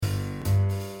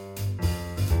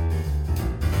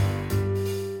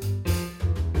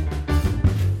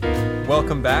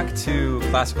welcome back to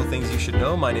Classical Things You Should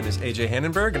Know. My name is AJ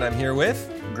Hannenberg, and I'm here with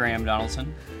Graham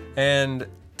Donaldson. And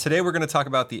today we're going to talk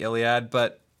about the Iliad,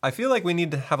 but I feel like we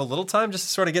need to have a little time just to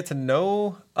sort of get to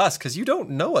know us, because you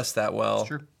don't know us that well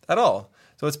at all.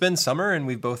 So it's been summer, and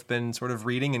we've both been sort of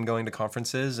reading and going to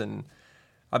conferences, and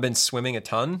I've been swimming a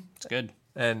ton. It's good.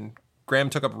 And Graham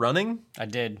took up running. I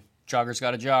did. Jogger's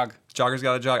got to jog. Jogger's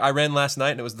got to jog. I ran last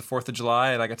night, and it was the 4th of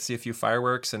July, and I got to see a few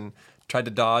fireworks and tried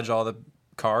to dodge all the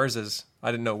cars, as I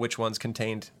didn't know which ones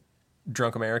contained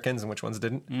drunk Americans and which ones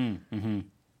didn't.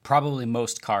 Probably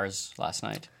most cars last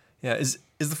night. Yeah, is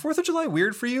the 4th of July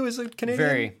weird for you as a Canadian?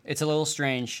 Very. It's a little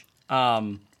strange.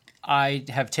 I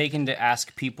have taken to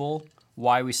ask people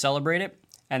why we celebrate it,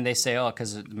 and they say, oh,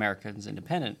 because America's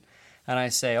independent. And I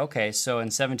say, okay, so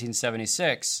in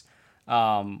 1776,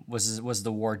 was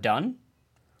the war done,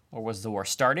 or was the war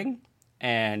starting?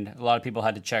 And a lot of people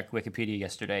had to check Wikipedia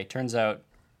yesterday. Turns out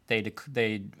they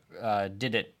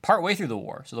did it partway through the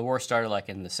war. So the war started like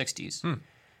in the 60s.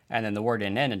 And then the war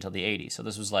didn't end until the 80s. So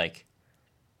this was like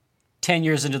 10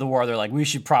 years into the war. They're like, we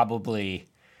should probably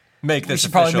make this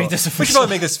official. We should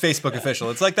probably make this Facebook official.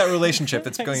 It's like that relationship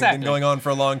that's been going on for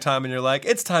a long time, and you're like,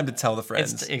 it's time to tell the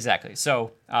friends. Exactly.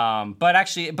 So,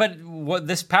 but what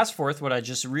this past 4th, what I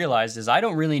just realized is I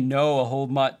don't really know a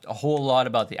whole lot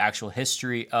about the actual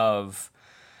history of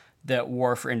the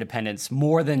war for independence,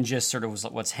 more than just sort of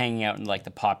what's hanging out in like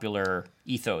the popular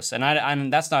ethos.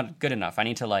 And that's not good enough. I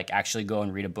need to like actually go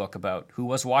and read a book about who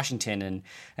was Washington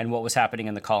and what was happening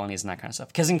in the colonies and that kind of stuff.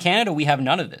 Because in Canada, we have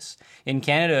none of this. In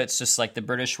Canada, it's just like the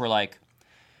British were like,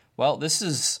 well, this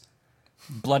is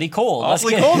bloody cold.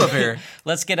 Awfully cold up here.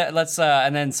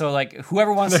 And then so like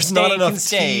whoever wants to stay can stay. There's not enough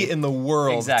tea in the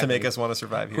world to make us want to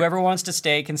survive here. Whoever wants to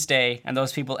stay can stay, and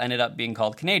those people ended up being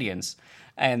called Canadians.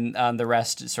 And the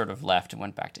rest sort of left and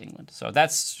went back to England.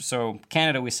 So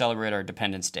Canada, we celebrate our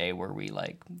Independence Day, where we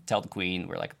like tell the Queen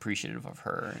we're like appreciative of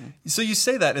her. So you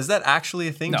say that, is that actually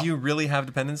a thing? No. Do you really have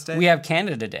Independence Day? We have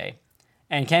Canada Day,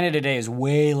 and Canada Day is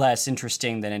way less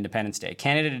interesting than Independence Day.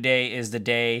 Canada Day is the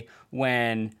day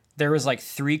when there was like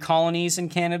 3 colonies in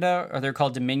Canada, or they're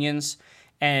called dominions,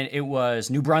 and it was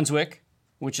New Brunswick,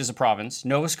 which is a province,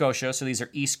 Nova Scotia, so these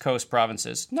are East Coast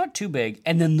provinces, not too big,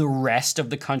 and then the rest of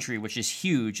the country, which is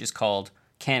huge, is called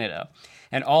Canada.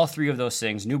 And all 3 of those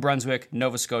things, New Brunswick,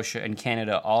 Nova Scotia, and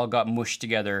Canada, all got mushed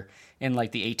together in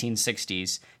like the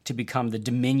 1860s to become the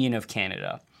Dominion of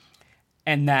Canada.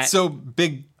 And that... So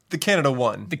the Canada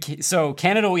won.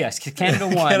 Canada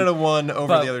won. Canada won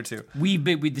over the other 2.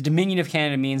 The Dominion of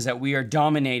Canada means that we are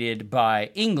dominated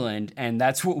by England, and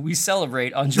that's what we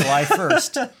celebrate on July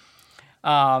 1st.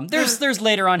 There's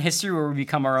later on history where we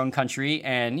become our own country,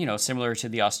 and similar to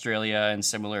the Australia and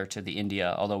similar to the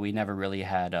India, although we never really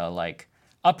had a like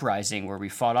uprising where we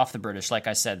fought off the British. Like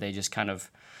I said, they just kind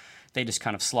of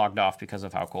slogged off because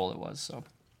of how cold it was. So,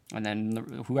 and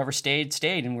then whoever stayed,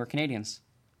 and we're Canadians.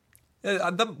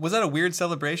 Was that a weird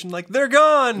celebration? Like, they're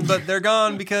gone, but they're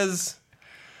gone because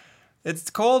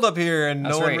it's cold up here and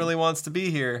no one really wants to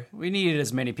be here. We needed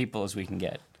as many people as we can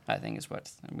get, I think is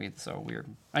what so weird.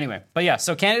 Anyway, but yeah,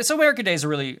 so America Day is a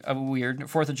really weird.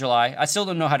 4th of July. I still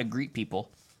don't know how to greet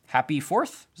people. Happy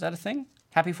 4th? Is that a thing?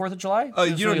 Happy 4th of July? Oh,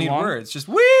 you don't need words. Just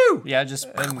woo! Yeah, just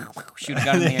shoot a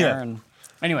gun in the air. And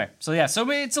anyway, so it's a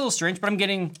little strange, but I'm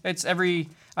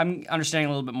understanding a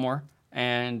little bit more.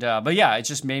 And but yeah, it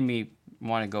just made me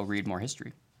want to go read more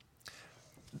history.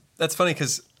 That's funny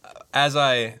because as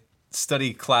I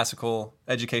study classical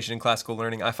education and classical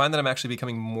learning, I find that I'm actually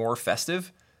becoming more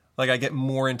festive. Like, I get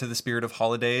more into the spirit of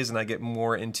holidays, and I get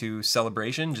more into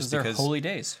celebration just because they're holy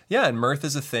days. Yeah, and mirth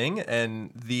is a thing, and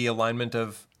the alignment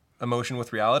of emotion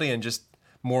with reality, and just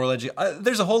moral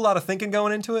there's a whole lot of thinking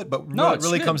going into it, but what it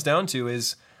really comes down to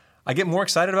is I get more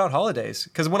excited about holidays.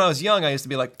 Because when I was young, I used to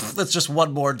be like, it's just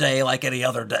one more day like any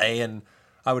other day, and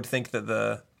I would think that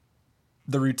the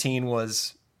routine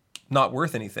was not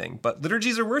worth anything. But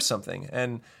liturgies are worth something,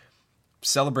 and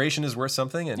celebration is worth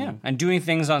something. And doing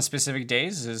things on specific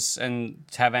days and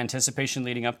to have anticipation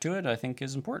leading up to it, I think,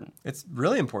 is important. It's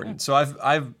really important. Yeah. So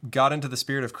I've got into the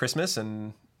spirit of Christmas,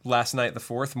 and last night, the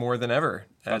 4th, more than ever.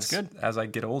 That's good. As I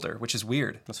get older, which is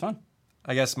weird. That's fun.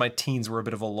 I guess my teens were a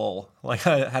bit of a lull. Like,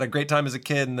 I had a great time as a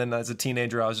kid, and then as a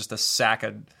teenager, I was just a sack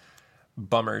of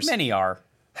bummers. Many are.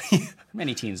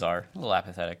 Many teens are a little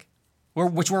apathetic.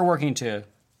 Which we're working to.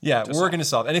 Yeah, we're working to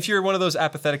solve. And if you're one of those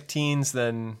apathetic teens,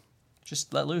 then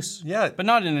just let loose. Yeah. But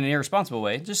not in an irresponsible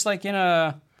way. Just like in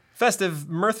a festive,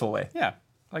 mirthful way. Yeah.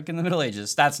 Like in the Middle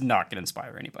Ages. That's not going to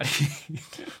inspire anybody.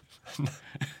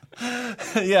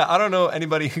 Yeah, I don't know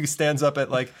anybody who stands up at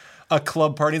like a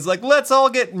club party and is like, let's all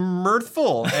get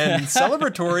mirthful and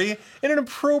celebratory in an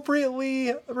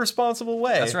appropriately responsible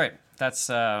way. That's right. That's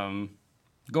going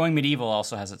medieval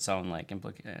also has its own like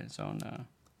its own.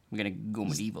 I'm gonna go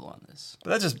medieval on this. But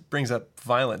that just brings up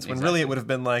violence when really it would have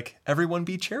been like, everyone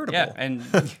be charitable. Yeah, and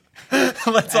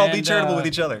let's all be charitable with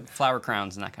each other. Flower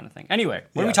crowns and that kind of thing. Anyway,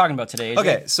 what are we talking about today, AJ?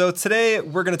 Okay, so today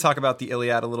we're going to talk about the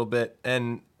Iliad a little bit,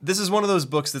 and this is one of those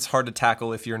books that's hard to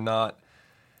tackle if you're not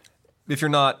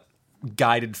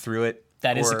guided through it.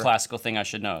 That is a classical thing I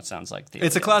should know, it sounds like.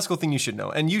 It's a classical thing you should know,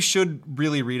 and you should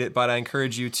really read it, but I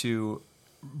encourage you to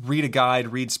read a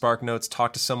guide, read SparkNotes,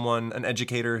 talk to someone, an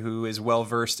educator who is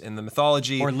well-versed in the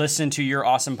mythology. Or listen to your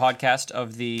awesome podcast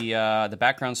of the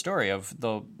background story of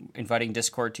the inviting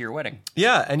Discord to your wedding.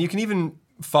 Yeah, and you can even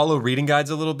follow reading guides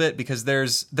a little bit because there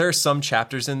are some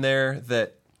chapters in there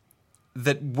that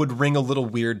would ring a little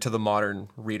weird to the modern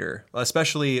reader.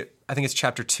 Especially, I think it's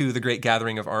chapter 2, The Great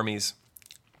Gathering of Armies.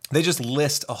 They just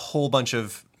list a whole bunch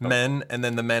of men and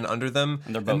then the men under them.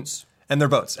 And their boats. And their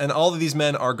boats. And all of these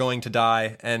men are going to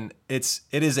die, and it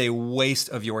is a waste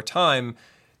of your time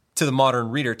to the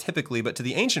modern reader typically, but to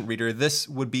the ancient reader, this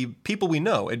would be people we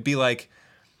know. It'd be like,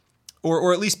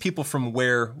 or at least people from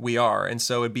where we are. And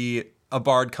so it'd be a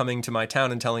bard coming to my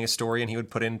town and telling a story, and he would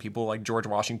put in people like George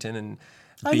Washington and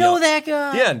I know that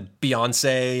guy. Yeah, and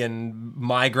Beyonce and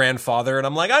my grandfather, and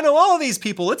I'm like, I know all of these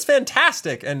people. It's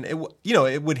fantastic, and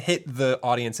it would hit the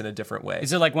audience in a different way.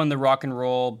 Is it like when the rock and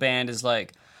roll band is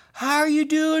like, "How are you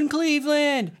doing,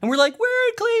 Cleveland?" And we're like, "We're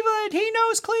in Cleveland. He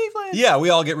knows Cleveland." Yeah,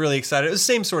 we all get really excited. It was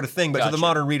the same sort of thing, but to the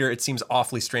modern reader, it seems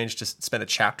awfully strange to spend a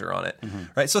chapter on it,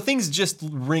 right? So things just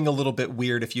ring a little bit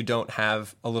weird if you don't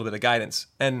have a little bit of guidance.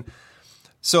 And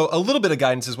so a little bit of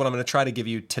guidance is what I'm going to try to give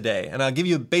you today. And I'll give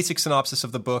you a basic synopsis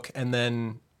of the book and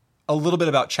then a little bit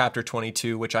about chapter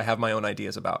 22, which I have my own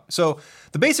ideas about. So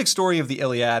the basic story of the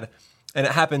Iliad, and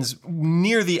it happens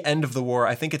near the end of the war.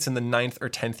 I think it's in the 9th or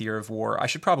 10th year of war. I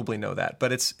should probably know that,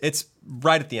 but it's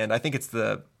right at the end. I think it's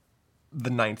the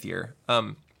 9th year.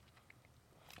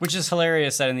 Which is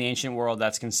hilarious that in the ancient world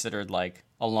that's considered like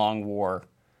a long war.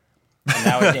 And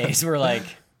nowadays we're like,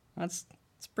 that's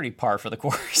pretty par for the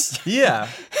course. Yeah.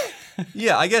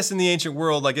 Yeah, I guess in the ancient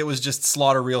world, like it was just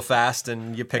slaughter real fast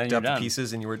and you picked up the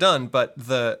pieces and you were done. But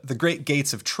the great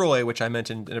gates of Troy, which I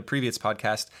mentioned in a previous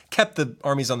podcast, kept the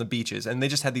armies on the beaches. And they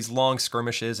just had these long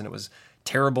skirmishes and it was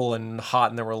terrible and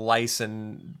hot and there were lice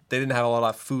and they didn't have a lot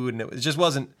of food. And it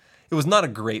was not a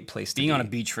great place to be. Being on a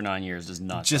beach for 9 years is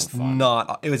not just so fun.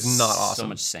 It was not awesome. So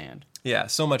much sand. Yeah,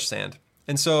 so much sand.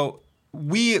 And so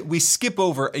we skip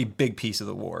over a big piece of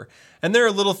the war. And there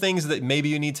are little things that maybe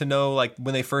you need to know, like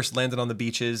when they first landed on the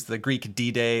beaches, the Greek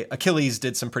D-Day, Achilles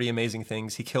did some pretty amazing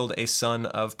things. He killed a son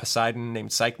of Poseidon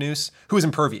named Cycnus, who was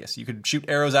impervious. You could shoot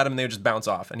arrows at him and they would just bounce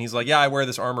off. And he's like, yeah, I wear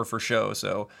this armor for show,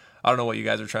 so I don't know what you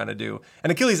guys are trying to do.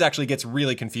 And Achilles actually gets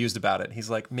really confused about it. He's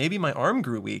like, maybe my arm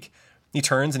grew weak. He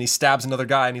turns and he stabs another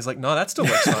guy and he's like, no, that still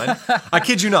works fine. I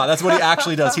kid you not. That's what he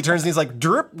actually does. He turns and he's like,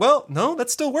 derp, well, no,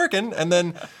 that's still working. And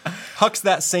then hucks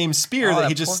that same spear that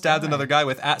he just stabbed another guy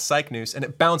with at Cycnus and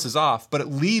it bounces off, but it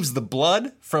leaves the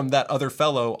blood from that other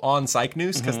fellow on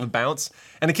Cycnus because the bounce.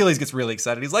 And Achilles gets really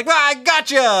excited. He's like, I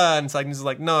gotcha. And Cycnus is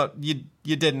like, no, you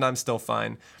didn't. I'm still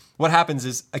fine. What happens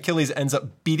is Achilles ends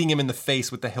up beating him in the face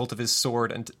with the hilt of his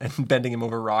sword and bending him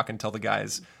over a rock until the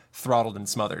guy's throttled and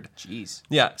smothered. Jeez.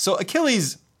 Yeah. So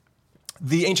Achilles,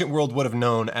 the ancient world would have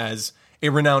known as a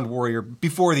renowned warrior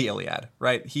before the Iliad,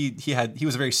 right? He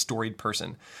was a very storied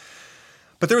person.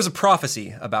 But there was a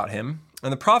prophecy about him,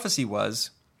 and the prophecy was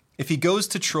if he goes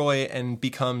to Troy and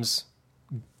becomes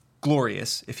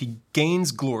glorious, if he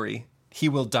gains glory, he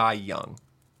will die young,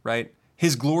 right?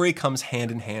 His glory comes hand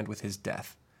in hand with his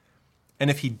death. And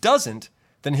if he doesn't,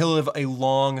 then he'll live a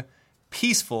long,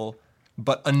 peaceful,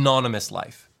 but anonymous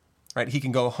life. Right? He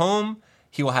can go home,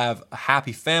 he will have a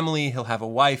happy family, he'll have a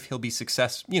wife, he'll be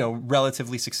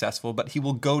relatively successful, but he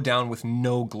will go down with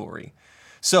no glory.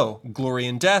 So, glory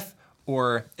in death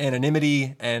or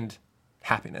anonymity and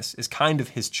happiness is kind of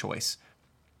his choice.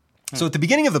 So at the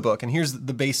beginning of the book, and here's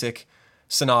the basic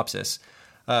synopsis,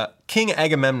 King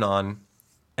Agamemnon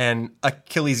and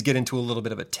Achilles get into a little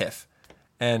bit of a tiff.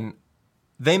 And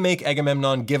they make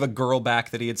Agamemnon give a girl back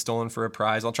that he had stolen for a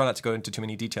prize. I'll try not to go into too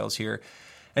many details here.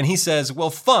 And he says, well,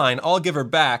 fine, I'll give her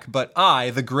back, but I,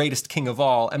 the greatest king of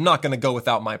all, am not going to go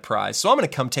without my prize. So I'm going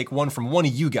to come take one from one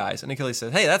of you guys. And Achilles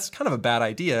says, hey, that's kind of a bad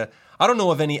idea. I don't know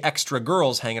of any extra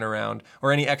girls hanging around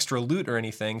or any extra loot or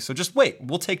anything. So just wait,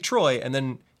 we'll take Troy and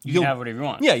then you can have whatever you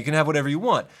want. Yeah, you can have whatever you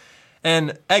want.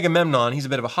 And Agamemnon, he's a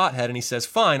bit of a hothead, and he says,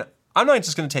 fine, I'm not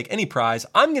just going to take any prize.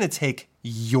 I'm going to take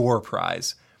your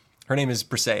prize. Her name is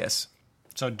Briseis.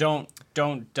 So don't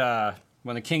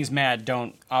when the king's mad,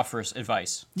 don't offer us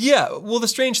advice. Yeah, well, the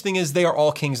strange thing is they are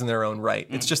all kings in their own right.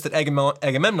 It's just that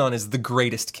Agamemnon is the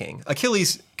greatest king.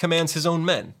 Achilles commands his own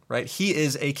men, right? He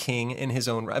is a king in his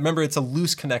own right. Remember, it's a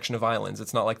loose connection of islands.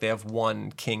 It's not like they have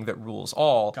one king that rules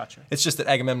all. Gotcha. It's just that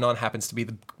Agamemnon happens to be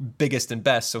the biggest and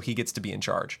best, so he gets to be in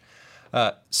charge.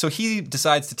 So he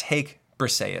decides to take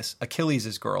Briseis,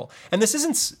 Achilles' girl. And this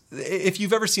isn't, if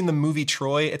you've ever seen the movie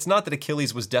Troy, it's not that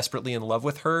Achilles was desperately in love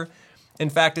with her.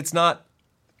 In fact,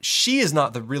 she is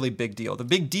not the really big deal. The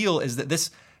big deal is that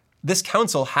this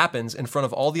council happens in front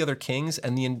of all the other kings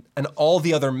and all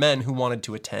the other men who wanted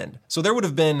to attend. So there would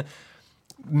have been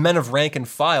men of rank and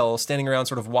file standing around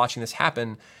sort of watching this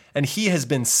happen, and he has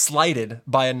been slighted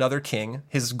by another king.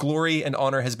 His glory and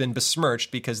honor has been besmirched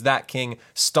because that king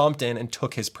stomped in and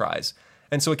took his prize.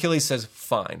 And so Achilles says,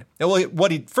 fine. Well,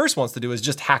 what he first wants to do is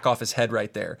just hack off his head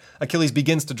right there. Achilles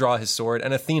begins to draw his sword,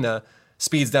 and Athena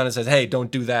speeds down and says, hey,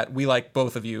 don't do that. We like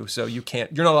both of you, so you're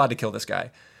not allowed to kill this guy.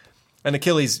 And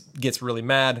Achilles gets really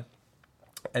mad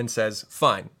and says,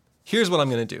 fine, here's what I'm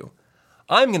going to do.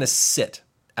 I'm going to sit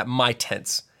at my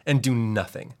tents and do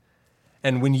nothing.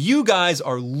 And when you guys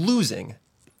are losing,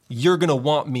 you're going to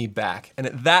want me back. And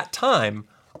at that time,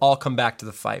 I'll come back to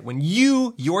the fight. When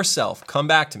you yourself come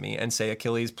back to me and say,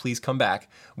 Achilles, please come back.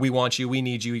 We want you. We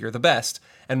need you. You're the best.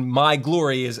 And my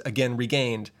glory is again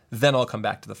regained. Then I'll come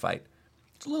back to the fight.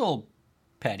 It's a little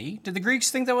petty. Did the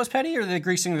Greeks think that was petty, or did the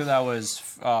Greeks think that was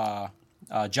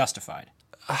justified?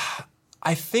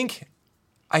 I think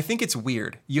it's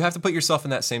weird. You have to put yourself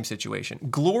in that same situation.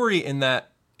 Glory in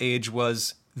that age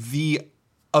was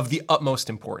of the utmost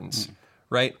importance,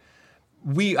 right?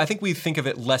 I think we think of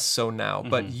it less so now,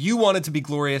 but you wanted to be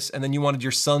glorious, and then you wanted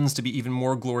your sons to be even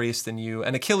more glorious than you.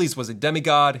 And Achilles was a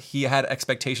demigod. He had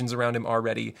expectations around him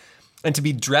already. And to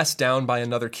be dressed down by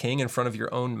another king in front of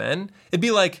your own men, it'd be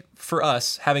like, for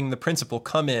us, having the principal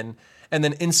come in and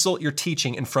then insult your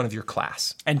teaching in front of your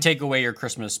class. And take away your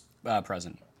Christmas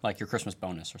present, like your Christmas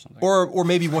bonus or something. Or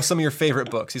maybe some of your favorite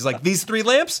books. He's like, these 3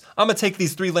 lamps, I'm going to take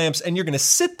these 3 lamps, and you're going to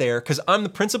sit there because I'm the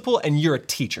principal and you're a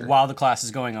teacher. While the class is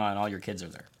going on, all your kids are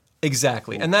there.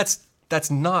 Exactly. Ooh. And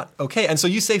that's not okay. And so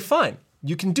you say, fine,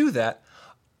 you can do that.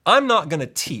 I'm not going to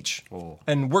teach,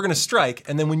 and we're going to strike,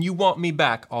 and then when you want me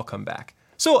back, I'll come back.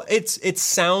 So it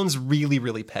sounds really,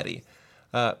 really petty,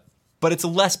 but it's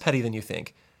less petty than you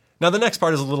think. Now, the next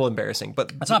part is a little embarrassing,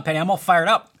 but... That's not petty. I'm all fired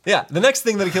up. Yeah. The next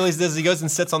thing that Achilles does is he goes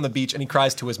and sits on the beach, and he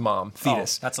cries to his mom,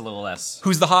 Thetis. Oh, that's a little less.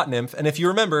 Who's the hot nymph, and if you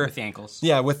remember... With the ankles.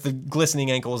 Yeah, with the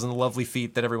glistening ankles and the lovely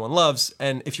feet that everyone loves,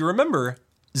 and if you remember...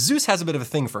 Zeus has a bit of a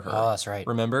thing for her. Oh, that's right.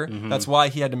 Remember? Mm-hmm. That's why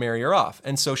he had to marry her off.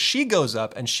 And so she goes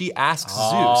up and she asks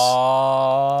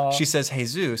Zeus. She says, hey,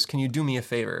 Zeus, can you do me a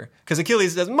favor? Because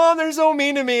Achilles says, Mom, they're so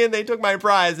mean to me and they took my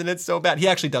prize and it's so bad. He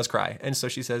actually does cry. And so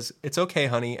she says, it's okay,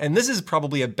 honey. And this is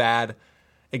probably a bad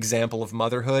example of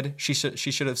motherhood. She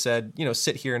should have said,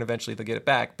 sit here and eventually they'll get it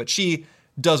back. But she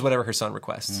does whatever her son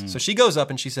requests. So she goes up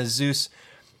and she says, Zeus,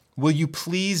 will you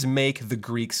please make the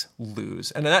Greeks lose?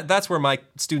 And that's where my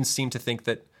students seem to think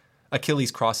that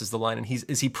Achilles crosses the line, and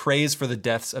he prays for the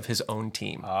deaths of his own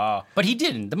team. But he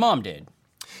didn't. The mom did.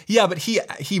 Yeah, but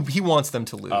he wants them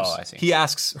to lose. Oh, I see. He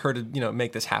asks her to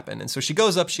make this happen, and so she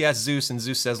goes up. She asks Zeus, and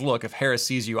Zeus says, "Look, if Hera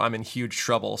sees you, I'm in huge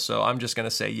trouble. So I'm just going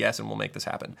to say yes, and we'll make this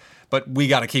happen. But we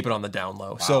got to keep it on the down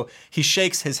low." Wow. So he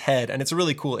shakes his head, and it's a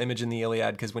really cool image in the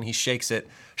Iliad because when he shakes it,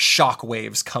 shock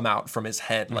waves come out from his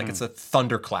head like it's a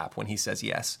thunderclap when he says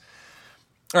yes.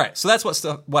 All right, so that's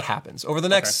what happens over the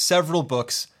next several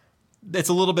books. It's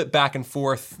a little bit back and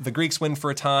forth. The Greeks win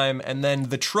for a time, and then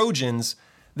the Trojans,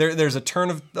 there's a turn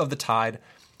of the tide,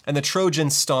 and the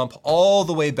Trojans stomp all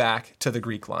the way back to the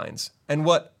Greek lines. And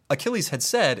what Achilles had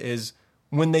said is,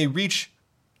 when they reach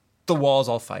the walls,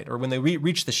 I'll fight, or when they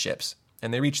reach the ships,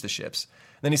 and they reach the ships.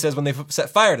 Then he says, when they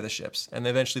set fire to the ships, and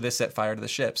eventually they set fire to the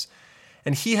ships.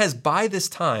 And he has, by this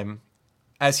time,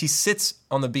 as he sits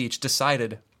on the beach,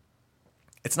 decided,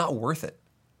 it's not worth it.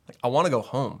 I want to go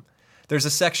home. There's a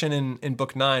section in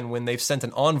Book 9 when they've sent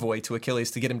an envoy to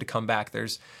Achilles to get him to come back.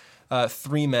 There's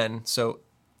 3 men, so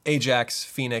Ajax,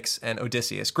 Phoenix, and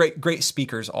Odysseus. Great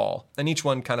speakers all. And each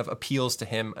one kind of appeals to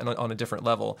him on a different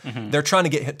level. They're trying to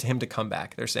get him to come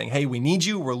back. They're saying, hey, we need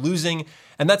you, we're losing.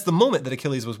 And that's the moment that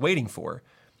Achilles was waiting for.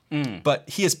 But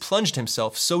he has plunged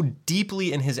himself so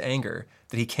deeply in his anger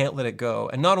that he can't let it go.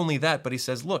 And not only that, but he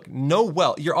says, look, no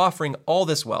wealth. You're offering all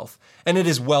this wealth, and it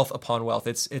is wealth upon wealth.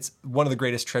 It's one of the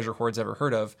greatest treasure hoards ever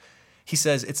heard of. He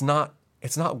says, it's not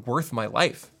worth my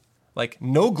life. Like,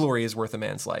 no glory is worth a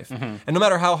man's life. And no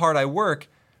matter how hard I work,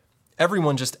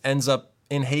 everyone just ends up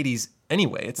in Hades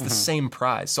anyway. It's the same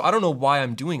prize. So I don't know why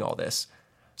I'm doing all this.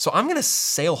 So I'm going to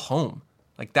sail home.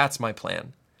 Like, that's my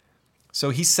plan. So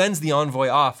he sends the envoy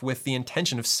off with the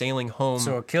intention of sailing home.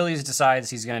 So Achilles decides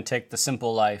he's going to take the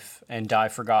simple life and die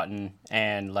forgotten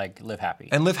and like live happy.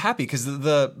 And live happy, because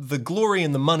the glory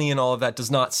and the money and all of that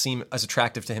does not seem as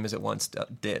attractive to him as it once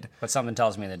did. But something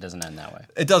tells me that it doesn't end that way.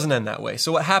 It doesn't end that way.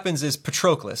 So what happens is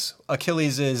Patroclus,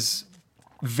 Achilles'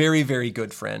 very, very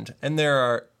good friend, and there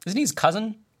are... Isn't he his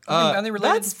cousin? Are they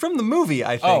related? That's from the movie,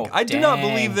 I think. I do not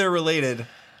believe they're related.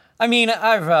 I mean,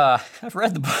 I've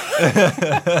read the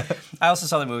book. I also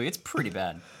saw the movie. It's pretty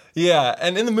bad. Yeah,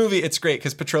 and in the movie, it's great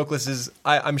because Patroclus is...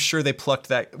 I'm sure they plucked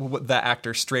that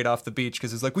actor straight off the beach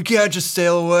because he's like, we can't just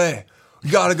sail away. We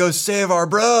gotta go save our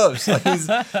bros. Like, he's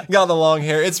got the long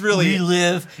hair. It's really... We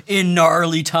live in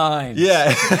gnarly times.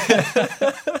 Yeah.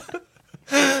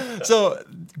 So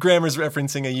Grammar's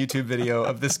referencing a YouTube video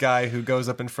of this guy who goes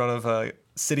up in front of a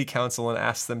city council and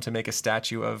asks them to make a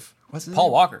statue of... What's his Paul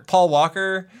name? Walker. Paul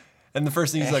Walker. And the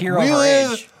first thing he's like, we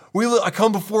live, I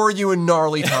come before you in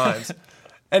gnarly times.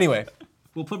 Anyway.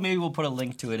 We'll put a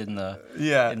link to it in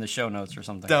the show notes or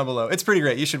something. Down below. It's pretty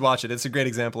great. You should watch it. It's a great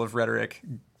example of rhetoric.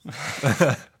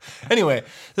 Anyway,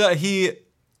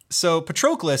 so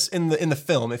Patroclus in the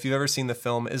film, if you've ever seen the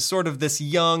film, is sort of this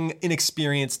young,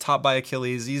 inexperienced, taught by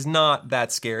Achilles. He's not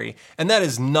that scary. And that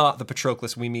is not the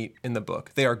Patroclus we meet in the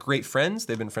book. They are great friends.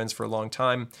 They've been friends for a long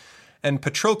time. And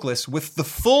Patroclus, with the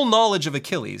full knowledge of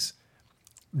Achilles,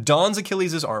 dons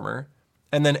Achilles' armor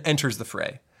and then enters the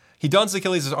fray. He dons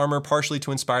Achilles' armor partially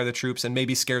to inspire the troops and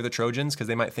maybe scare the Trojans because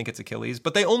they might think it's Achilles,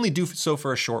 but they only do so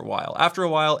for a short while. After a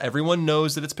while, everyone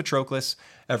knows that it's Patroclus.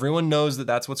 Everyone knows that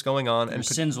that's what's going on. And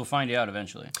sins will find you out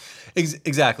eventually.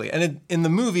 Exactly. And in the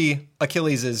movie,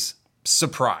 Achilles is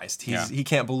surprised. He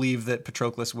can't believe that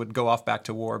Patroclus would go off back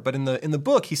to war. But in the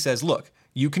book, he says, look,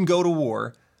 you can go to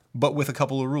war, but with a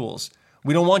couple of rules.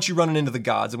 We don't want you running into the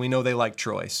gods, and we know they like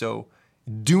Troy, so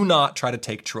do not try to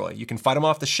take Troy. You can fight them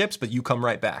off the ships, but you come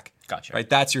right back. Gotcha. Right?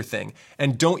 That's your thing.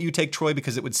 And don't you take Troy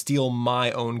because it would steal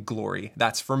my own glory.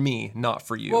 That's for me, not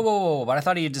for you. Whoa. But I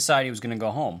thought he had decided he was going to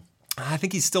go home. I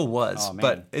think he still was,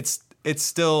 but it's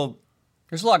still...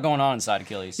 There's a lot going on inside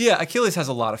Achilles. Yeah, Achilles has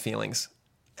a lot of feelings.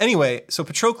 Anyway, so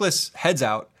Patroclus heads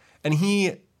out, and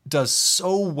he does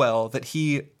so well that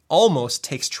he almost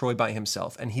takes Troy by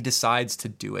himself, and he decides to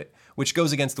do it, which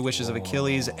goes against the wishes of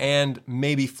Achilles and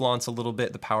maybe flaunts a little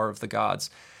bit the power of the gods.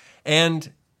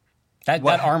 And that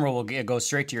armor will go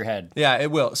straight to your head. Yeah,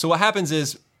 it will. So what happens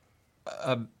is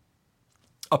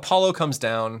Apollo comes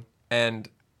down and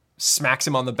smacks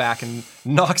him on the back and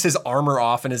knocks his armor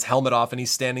off and his helmet off, and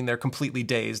he's standing there completely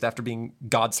dazed after being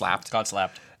god-slapped.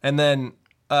 And then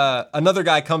another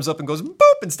guy comes up and goes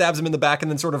boop and stabs him in the back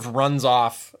and then sort of runs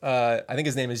off. I think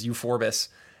his name is Euphorbus.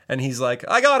 And he's like,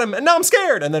 I got him, and now I'm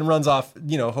scared, and then runs off,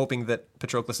 hoping that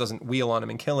Patroclus doesn't wheel on him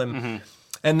and kill him. Mm-hmm.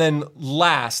 And then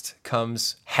last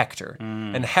comes Hector,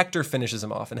 and Hector finishes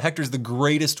him off. And Hector's the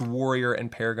greatest warrior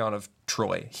and paragon of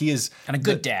Troy. He is... And a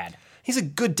good dad. He's a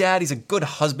good dad. He's a good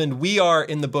husband. We are,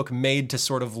 in the book, made to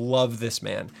sort of love this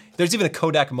man. There's even a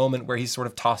Kodak moment where he's sort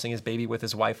of tossing his baby with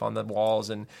his wife on the walls,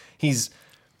 and he's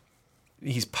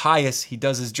pious. He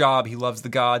does his job. He loves the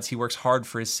gods. He works hard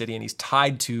for his city, and he's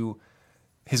tied to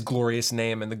his glorious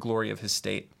name and the glory of his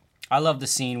state. I love the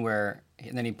scene where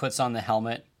then he puts on the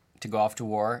helmet to go off to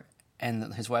war,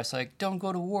 and his wife's like, don't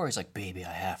go to war. He's like, baby,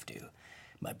 I have to.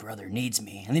 My brother needs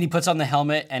me. And then he puts on the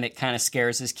helmet, and it kind of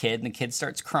scares his kid, and the kid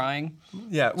starts crying.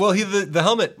 Yeah, well, the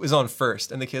helmet was on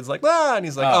first, and the kid's like, ah, and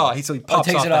he's like, so he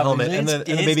pops off the helmet, and the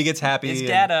baby gets happy. It's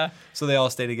data. So they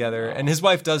all stay together. And his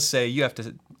wife does say, you have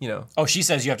to, Oh, she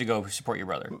says you have to go support your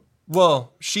brother.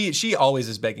 Well, she always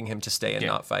is begging him to stay and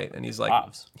not fight, and he's like,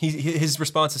 his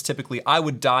response is typically, "I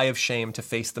would die of shame to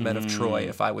face the men of Troy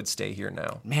if I would stay here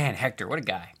now." Man, Hector, what a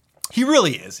guy! He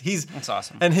really is. That's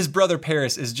awesome. And his brother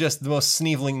Paris is just the most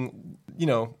sneevling,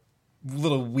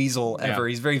 little weasel ever. Yeah.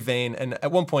 He's very vain, and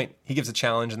at one point he gives a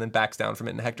challenge and then backs down from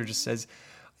it, and Hector just says,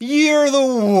 "You're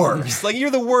the worst. Like,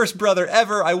 you're the worst brother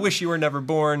ever. I wish you were never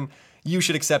born. You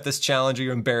should accept this challenge or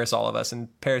you embarrass all of us." And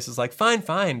Paris is like,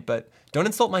 fine, but don't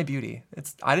insult my beauty.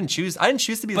 I didn't choose to be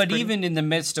this pretty. But even in the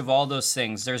midst of all those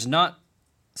things, there's not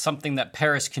something that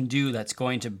Paris can do that's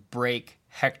going to break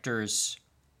Hector's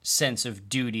sense of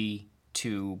duty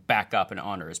to back up and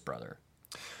honor his brother.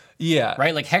 Yeah.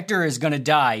 Right? Like, Hector is going to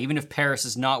die, even if Paris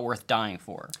is not worth dying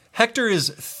for. Hector is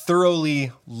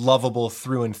thoroughly lovable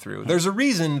through and through. There's a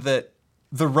reason that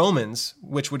the Romans,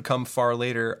 which would come far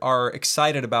later, are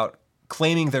excited about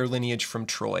claiming their lineage from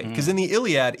Troy. Because in the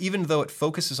Iliad, even though it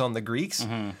focuses on the Greeks,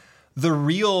 the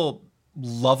real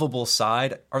lovable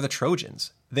side are the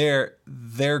Trojans.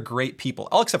 They're great people,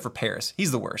 all except for Paris.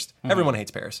 He's the worst. Everyone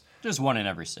hates Paris. There's one in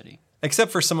every city.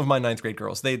 Except for some of my 9th grade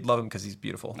girls. They love him because he's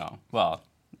beautiful. No. Well,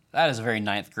 that is a very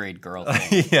 9th grade girl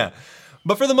thing. Yeah.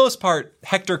 But for the most part,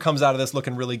 Hector comes out of this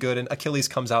looking really good, and Achilles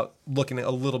comes out looking a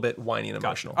little bit whiny and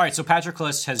emotional. All right, so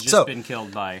Patroclus has just been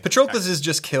killed by... Patroclus is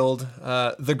just killed.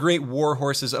 The great war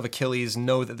horses of Achilles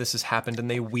know that this has happened, and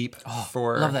they weep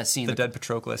for love that scene. The dead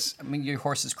Patroclus. I mean, your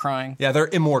horse is crying. Yeah, they're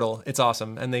immortal. It's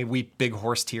awesome. And they weep big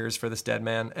horse tears for this dead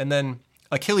man. And then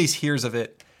Achilles hears of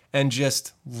it and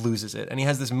just loses it. And he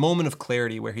has this moment of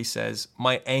clarity where he says,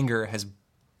 my anger has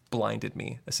blinded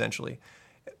me, essentially.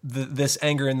 This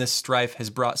anger and this strife has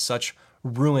brought such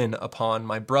ruin upon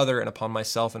my brother and upon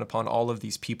myself and upon all of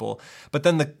these people. But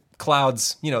then the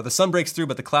clouds, the sun breaks through,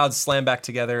 but the clouds slam back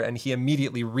together, and he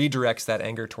immediately redirects that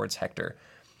anger towards Hector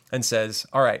and says,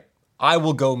 all right, I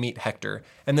will go meet Hector.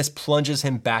 And this plunges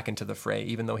him back into the fray,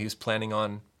 even though he was planning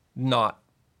on not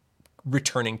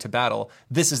returning to battle.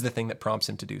 This is the thing that prompts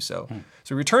him to do so.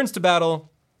 So he returns to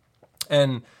battle,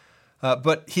 and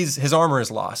but his armor is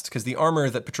lost because the armor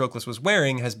that Patroclus was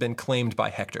wearing has been claimed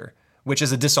by Hector, which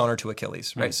is a dishonor to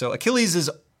Achilles, right? So Achilles'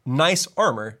 nice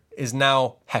armor is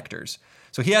now Hector's.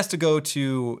 So he has to go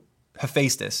to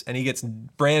Hephaestus, and he gets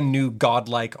brand new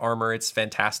godlike armor. It's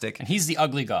fantastic. And he's the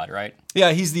ugly god, right?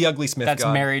 Yeah, he's the ugly smith god.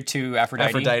 That's married to Aphrodite.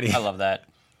 Aphrodite. I love that.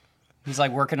 He's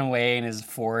like working away in his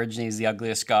forge, and he's the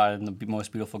ugliest god, and the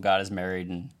most beautiful god is married.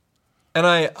 And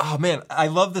I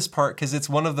love this part because it's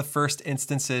one of the first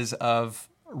instances of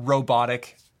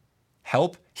robotic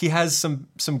help. He has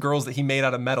some girls that he made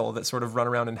out of metal that sort of run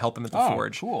around and help him at the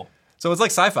forge. Cool. So it's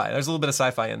like sci-fi. There's a little bit of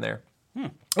sci-fi in there.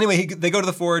 Anyway, they go to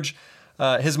the forge.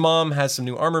 His mom has some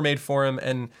new armor made for him,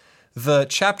 and the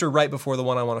chapter right before the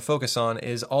one I want to focus on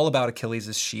is all about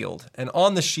Achilles' shield. And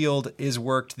on the shield is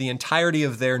worked the entirety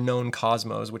of their known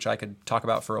cosmos, which I could talk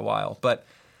about for a while. But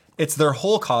it's their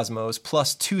whole cosmos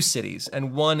plus 2 cities,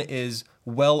 and one is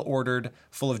well-ordered,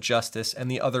 full of justice, and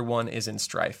the other one is in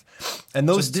strife. And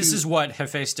this is what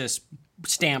Hephaestus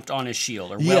stamped on his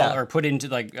shield, or put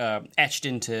into etched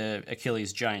into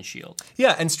Achilles' giant shield.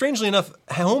 Yeah, and strangely enough,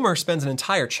 Homer spends an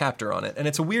entire chapter on it, and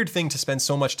it's a weird thing to spend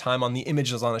so much time on the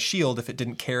images on a shield if it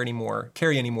didn't carry any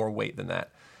more weight than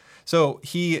that. So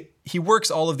he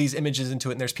works all of these images into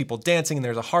it, and there's people dancing, and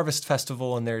there's a harvest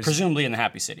festival, and there's... Presumably in the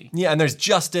Happy City. Yeah, and there's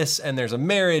justice, and there's a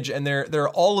marriage, and there are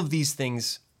all of these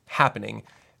things happening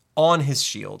on his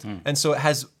shield. And so it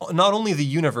has not only the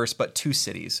universe, but 2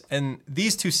 cities. And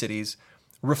these 2 cities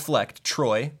reflect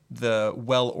Troy, the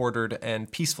well-ordered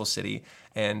and peaceful city,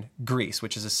 and Greece,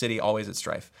 which is a city always at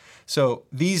strife. So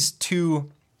these 2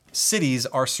 cities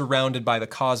are surrounded by the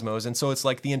cosmos, and so it's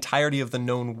like the entirety of the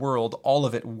known world, all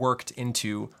of it worked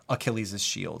into Achilles'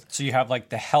 shield. So you have like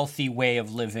the healthy way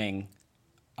of living,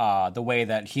 the way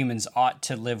that humans ought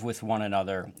to live with one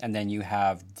another, and then you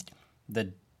have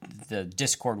the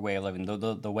discord way of living,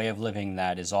 the way of living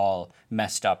that is all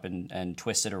messed up and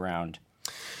twisted around.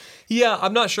 Yeah,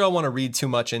 I'm not sure I want to read too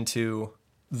much into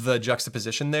the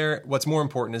juxtaposition there. What's more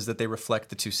important is that they reflect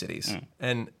the 2 cities.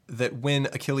 And that when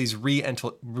Achilles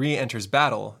re-enters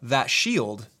battle, that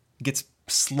shield gets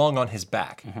slung on his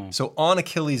back. So on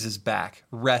Achilles' back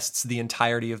rests the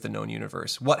entirety of the known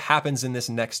universe. What happens in this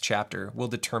next chapter will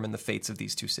determine the fates of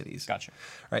these 2 cities. Gotcha.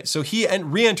 Right. So he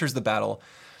re-enters the battle,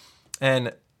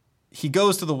 and he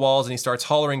goes to the walls and he starts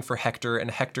hollering for Hector,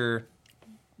 and Hector,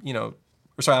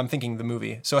 sorry, I'm thinking the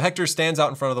movie. So Hector stands out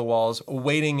in front of the walls,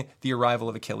 awaiting the arrival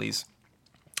of Achilles.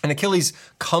 And Achilles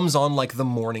comes on like the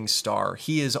morning star.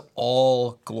 He is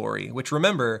all glory, which,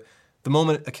 remember, the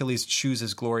moment Achilles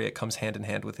chooses glory, it comes hand in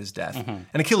hand with his death. And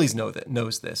Achilles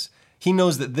knows this. He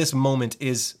knows that this moment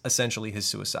is essentially his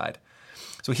suicide.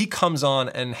 So he comes on,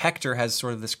 and Hector has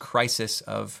sort of this crisis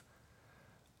of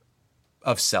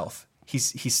self.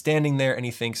 He's standing there, and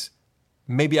he thinks,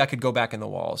 maybe I could go back in the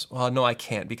walls. Well, no, I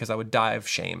can't, because I would die of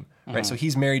shame, right? So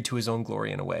he's married to his own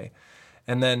glory in a way.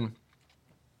 And then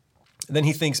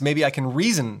he thinks, maybe I can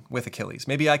reason with Achilles.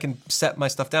 Maybe I can set my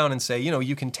stuff down and say,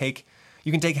 you can take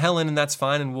Helen, and that's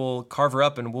fine, and we'll carve her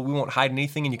up, and we won't hide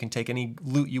anything, and you can take any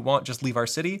loot you want, just leave our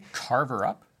city. Carve her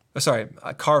up?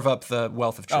 Carve up the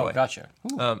wealth of Troy. Oh, gotcha.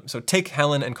 So take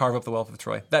Helen and carve up the wealth of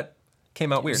Troy. That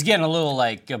came out weird. It's getting a little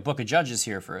like a Book of Judges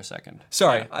here for a second.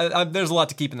 Sorry, yeah. There's a lot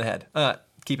to keep in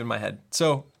my head.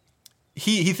 So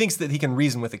he thinks that he can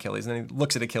reason with Achilles, and then he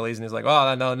looks at Achilles and he's like,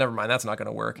 oh, no, never mind, that's not going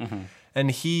to work. And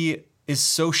he is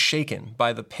so shaken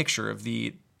by the picture of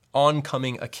the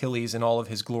oncoming Achilles in all of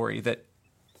his glory that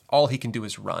all he can do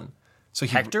is run. So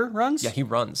Hector runs? Yeah, he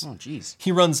runs. Oh, jeez.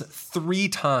 He runs 3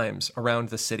 times around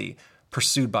the city,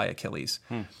 pursued by Achilles.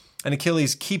 And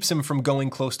Achilles keeps him from going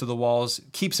close to the walls,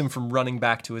 keeps him from running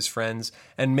back to his friends,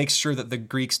 and makes sure that the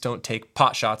Greeks don't take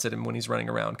pot shots at him when he's running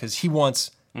around, because he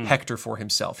wants Hector for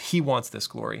himself. He wants this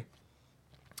glory.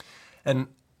 And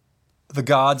the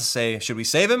gods say, should we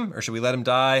save him or should we let him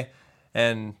die?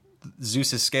 And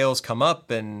Zeus's scales come up,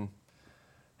 and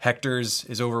Hector's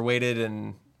is overweighted,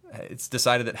 and it's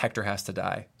decided that Hector has to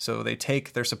die. So they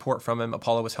take their support from him.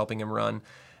 Apollo was helping him run.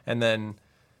 And then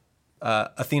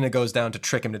Athena goes down to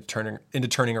trick him into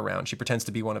turning around. She pretends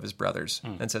to be one of his brothers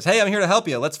and says, hey, I'm here to help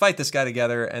you. Let's fight this guy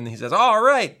together. And he says, all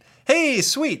right. Hey,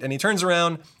 sweet. And he turns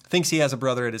around, thinks he has a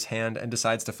brother at his hand, and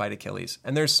decides to fight Achilles.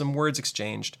 And there's some words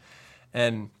exchanged.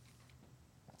 And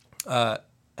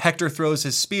Hector throws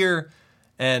his spear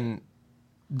and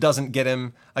doesn't get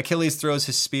him. Achilles throws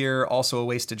his spear, also a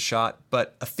wasted shot,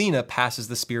 but Athena passes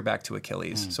the spear back to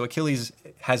Achilles. So Achilles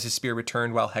has his spear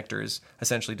returned while Hector is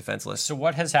essentially defenseless. So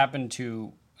what has happened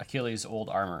to Achilles' old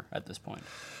armor at this point?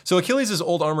 So Achilles'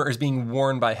 old armor is being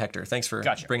worn by Hector. Thanks for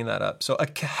bringing that up. So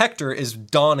Hector is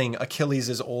donning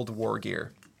Achilles' old war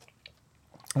gear,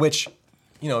 which,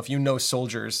 if you know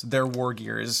soldiers, their war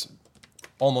gear is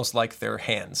almost like their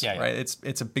hands, right?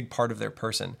 It's a big part of their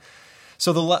person.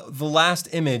 So the last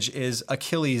image is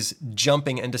Achilles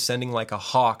jumping and descending like a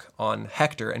hawk on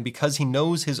Hector, and because he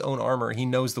knows his own armor, he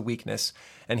knows the weakness,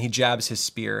 and he jabs his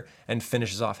spear and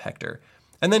finishes off Hector.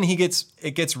 And then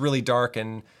it gets really dark,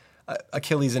 and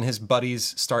Achilles and his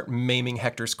buddies start maiming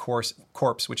Hector's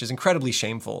corpse, which is incredibly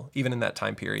shameful, even in that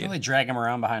time period. Well, they drag him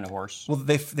around behind a horse. Well,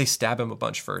 they stab him a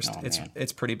bunch first.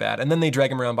 It's pretty bad, and then they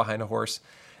drag him around behind a horse.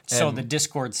 So the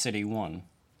Discord City won.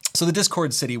 So the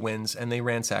Discord City wins, and they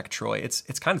ransack Troy.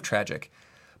 It's kind of tragic.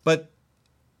 But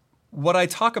what I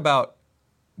talk about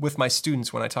with my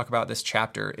students when I talk about this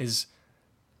chapter is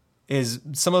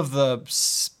some of the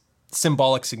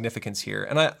symbolic significance here.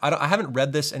 And I haven't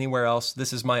read this anywhere else.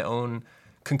 This is my own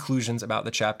conclusions about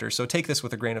the chapter. So take this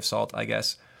with a grain of salt, I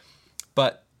guess.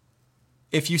 But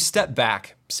if you step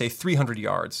back, say 300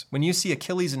 yards, when you see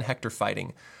Achilles and Hector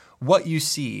fighting, what you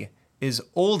see is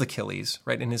old Achilles,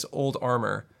 right, in his old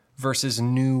armor, versus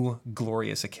new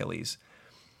glorious Achilles.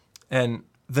 And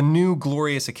the new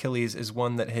glorious Achilles is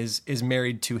one that is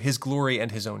married to his glory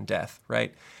and his own death,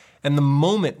 right? And the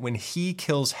moment when he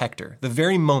kills Hector, the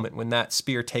very moment when that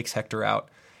spear takes Hector out,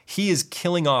 he is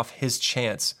killing off his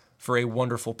chance for a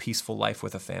wonderful, peaceful life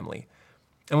with a family.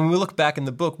 And when we look back in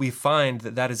the book, we find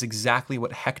that that is exactly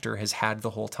what Hector has had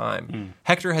the whole time.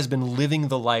 Hector has been living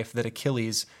the life that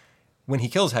Achilles, when he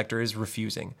kills Hector, is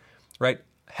refusing, right?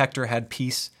 Hector had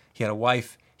peace. He had a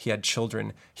wife, he had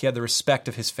children, he had the respect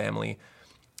of his family,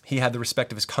 he had the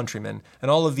respect of his countrymen,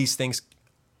 and all of these things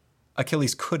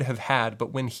Achilles could have had,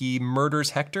 but when he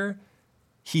murders Hector,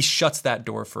 he shuts that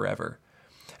door forever.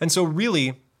 And so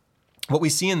really, what we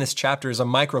see in this chapter is a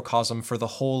microcosm for the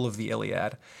whole of the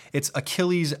Iliad. It's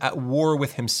Achilles at war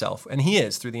with himself, and he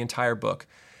is through the entire book,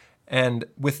 and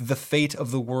with the fate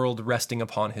of the world resting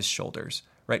upon his shoulders,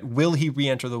 right? Will he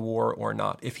re-enter the war or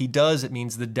not? If he does, it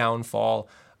means the downfall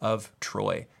of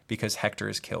Troy, because Hector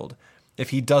is killed.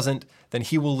 If he doesn't, then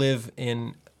he will live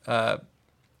in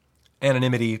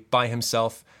anonymity by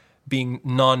himself, being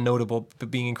non-notable, but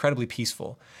being incredibly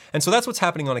peaceful. And so that's what's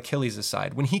happening on Achilles'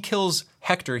 side. When he kills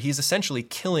Hector, he's essentially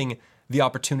killing the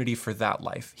opportunity for that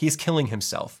life. He's killing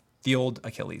himself, the old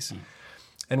Achilles.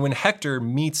 And when Hector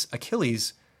meets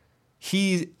Achilles,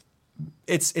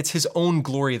 it's his own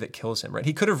glory that kills him, right?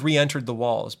 He could have re-entered the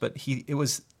walls, but it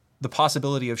was the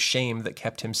possibility of shame that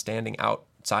kept him standing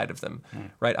outside of them,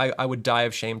 right? I would die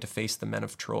of shame to face the men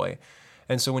of Troy.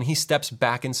 And so when he steps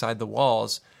back inside the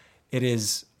walls,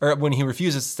 when he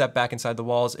refuses to step back inside the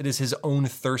walls, it is his own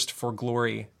thirst for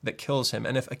glory that kills him.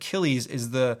 And if Achilles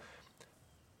is the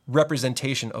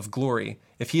representation of glory,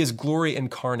 if he is glory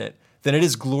incarnate, then it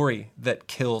is glory that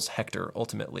kills Hector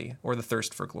ultimately, or the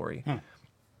thirst for glory.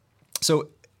 So,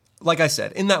 like I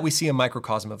said, in that we see a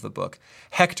microcosm of the book.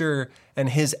 Hector and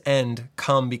his end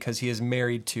come because he is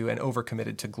married to and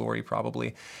overcommitted to glory,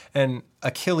 probably. And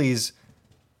Achilles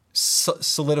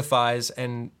solidifies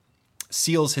and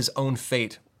seals his own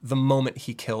fate the moment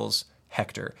he kills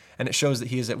Hector. And it shows that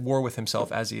he is at war with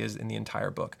himself, as he is in the entire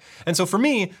book. And so for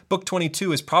me, book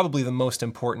 22 is probably the most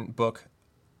important book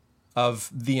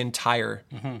of the entire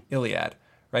Iliad,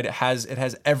 right? It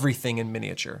has everything in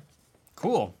miniature.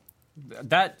 Cool.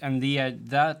 That's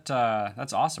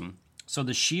awesome. So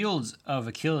the shields of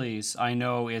Achilles, I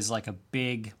know, is like a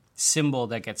big symbol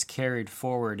that gets carried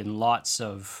forward in lots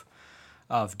of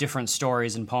different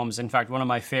stories and poems. In fact, one of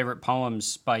my favorite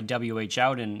poems by W.H.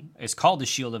 Auden is called The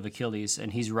Shield of Achilles,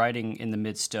 and he's writing in the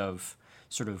midst of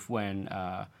sort of when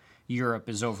Europe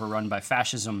is overrun by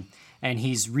fascism, and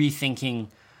he's rethinking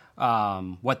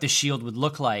what the shield would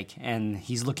look like, and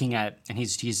he's looking at, and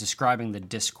he's describing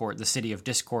the city of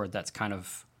Discord. That's kind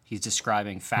of, he's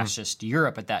describing fascist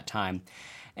Europe at that time,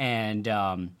 and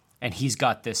he's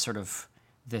got this sort of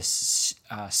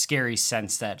scary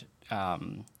sense that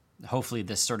hopefully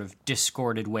this sort of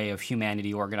discorded way of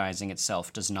humanity organizing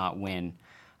itself does not win,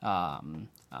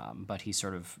 but he's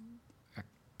sort of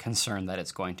concerned that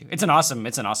it's going to. It's an awesome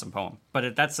poem,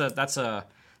 but that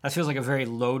feels like a very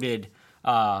loaded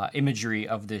imagery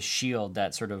of this shield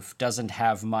that sort of doesn't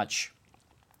have much.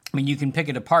 I mean, you can pick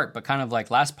it apart, but kind of like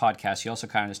last podcast, you also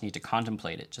kind of just need to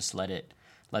contemplate it. Just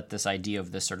let this idea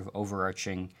of this sort of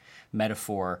overarching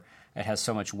metaphor, it has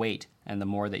so much weight. And the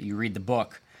more that you read the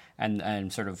book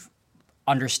and sort of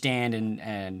understand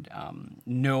and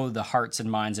know the hearts and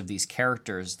minds of these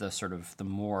characters, the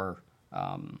more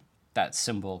that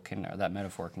symbol can, or that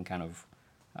metaphor can kind of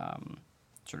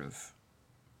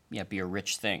be a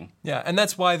rich thing. Yeah, and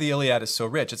that's why the Iliad is so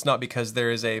rich. It's not because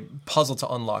there is a puzzle to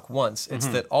unlock once. It's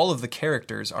that all of the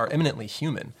characters are eminently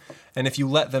human. And if you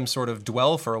let them sort of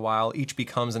dwell for a while, each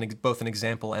becomes both an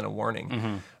example and a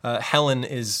warning. Helen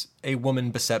is a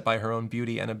woman beset by her own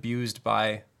beauty and abused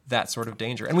by that sort of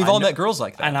danger. And we've all met girls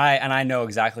like that. And I know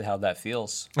exactly how that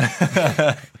feels.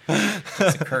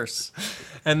 It's a curse.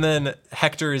 And then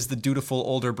Hector is the dutiful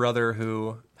older brother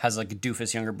who has like a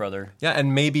doofus younger brother. Yeah,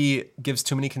 and maybe gives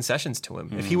too many concessions to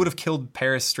him. If he would have killed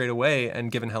Paris straight away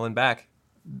and given Helen back,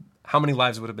 how many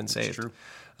lives would have been saved? It's true.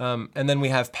 And then we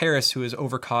have Paris, who is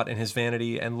overcaught in his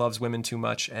vanity and loves women too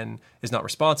much and is not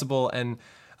responsible. And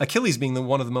Achilles being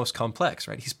one of the most complex,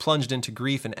 right? He's plunged into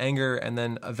grief and anger and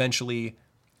then eventually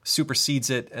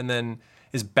supersedes it and then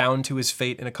is bound to his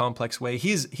fate in a complex way.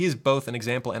 He is both an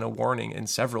example and a warning in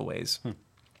several ways.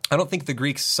 I don't think the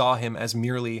Greeks saw him as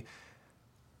merely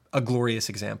a glorious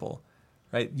example,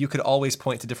 right? You could always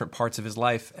point to different parts of his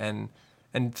life and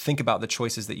think about the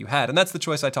choices that you had. And that's the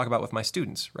choice I talk about with my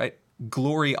students, right?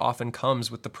 Glory often comes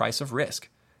with the price of risk,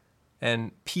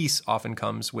 and peace often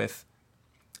comes with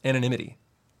anonymity,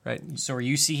 right? So are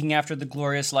you seeking after the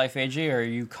glorious life, AJ, or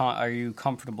are you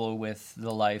comfortable with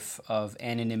the life of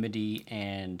anonymity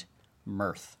and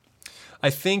mirth? I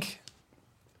think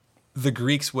the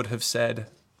Greeks would have said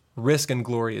risk and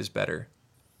glory is better.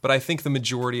 But I think the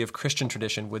majority of Christian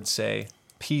tradition would say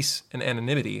peace and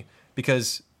anonymity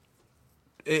because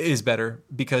it is better,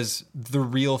 because the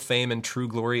real fame and true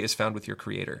glory is found with your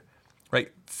Creator,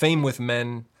 right? Fame with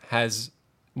men has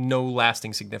no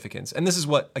lasting significance. And this is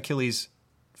what Achilles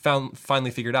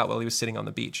finally figured out while he was sitting on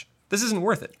the beach. This isn't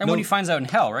worth it. And when he finds out in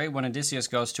hell, right? When Odysseus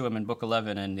goes to him in Book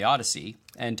 11 in the Odyssey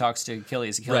and talks to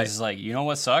Achilles, is like, you know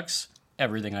what sucks?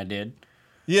 Everything I did.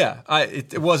 Yeah,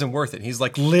 it wasn't worth it. He's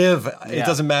like, live. Yeah. It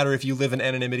doesn't matter if you live in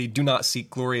anonymity. Do not seek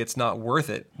glory. It's not worth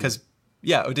it. Because,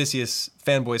 Odysseus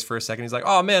fanboys for a second. He's like,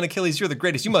 oh, man, Achilles, you're the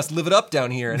greatest. You must live it up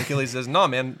down here. And Achilles says, no,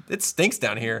 man, it stinks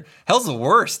down here. Hell's the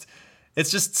worst. It's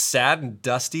just sad and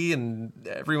dusty, and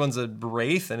everyone's a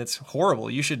wraith, and it's horrible.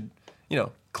 You should,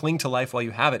 cling to life while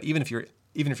you have it, even if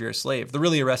you're a slave. The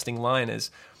really arresting line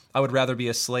is, I would rather be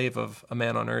a slave of a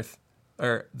man on earth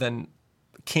than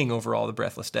king over all the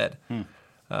breathless dead.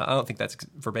 I don't think that's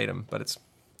verbatim, but it's,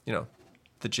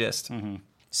 the gist.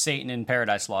 Satan in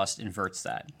Paradise Lost inverts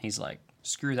that. He's like,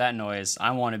 screw that noise.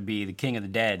 I want to be the king of the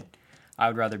dead. I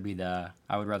would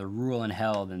rather rule in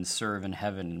hell than serve in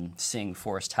heaven and sing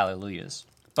forced hallelujahs.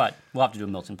 But we'll have to do a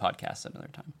Milton podcast another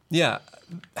time. Yeah.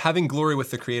 Having glory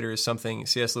with the Creator is something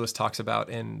C.S. Lewis talks about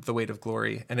in The Weight of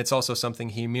Glory. And it's also something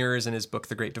he mirrors in his book,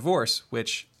 The Great Divorce,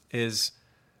 which is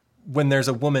when there's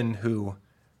a woman who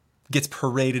gets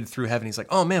paraded through heaven. He's like,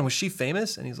 oh man, was she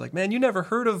famous? And he's like, man, you never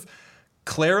heard of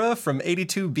Clara from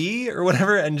 82B or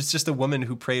whatever? And it's just a woman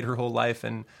who prayed her whole life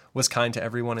and was kind to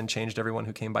everyone and changed everyone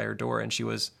who came by her door. And she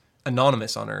was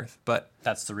anonymous on earth, but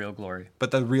that's the real glory.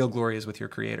 But the real glory is with your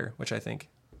Creator, which I think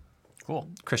cool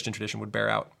Christian tradition would bear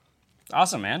out.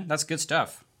 Awesome, man. That's good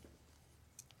stuff.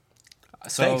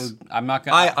 So thanks. I'm not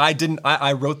gonna.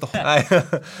 I wrote the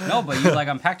whole. No, but you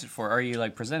unpacked it or you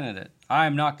presented it.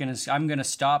 I'm gonna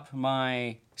stop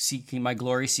my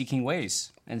glory seeking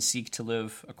ways and seek to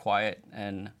live a quiet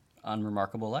and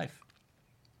unremarkable life.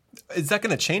 Is that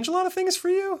going to change a lot of things for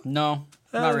you? No,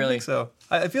 not really. I think so.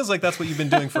 It feels like that's what you've been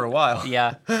doing for a while. Yeah,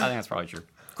 I think that's probably true.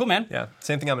 Cool, man. Yeah,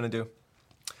 same thing I'm going to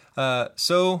do.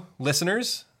 So,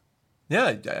 listeners,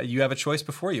 you have a choice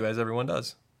before you, as everyone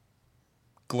does.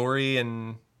 Glory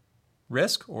and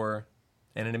risk, or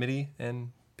anonymity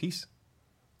and peace.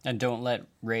 And don't let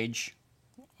rage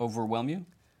overwhelm you.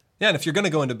 Yeah, and if you're going to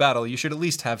go into battle, you should at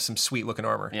least have some sweet-looking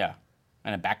armor. Yeah.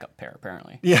 And a backup pair,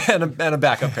 apparently. Yeah, and a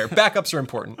backup pair. Backups are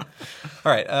important.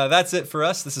 All right, that's it for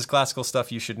us. This is Classical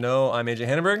Stuff You Should Know. I'm AJ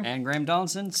Hannenberg. And Graham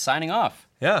Donaldson, signing off.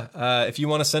 Yeah, if you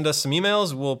want to send us some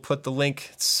emails, we'll put the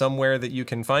link somewhere that you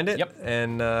can find it. Yep.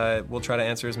 And we'll try to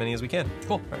answer as many as we can.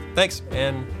 Cool. All right, thanks,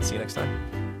 and see you next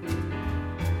time.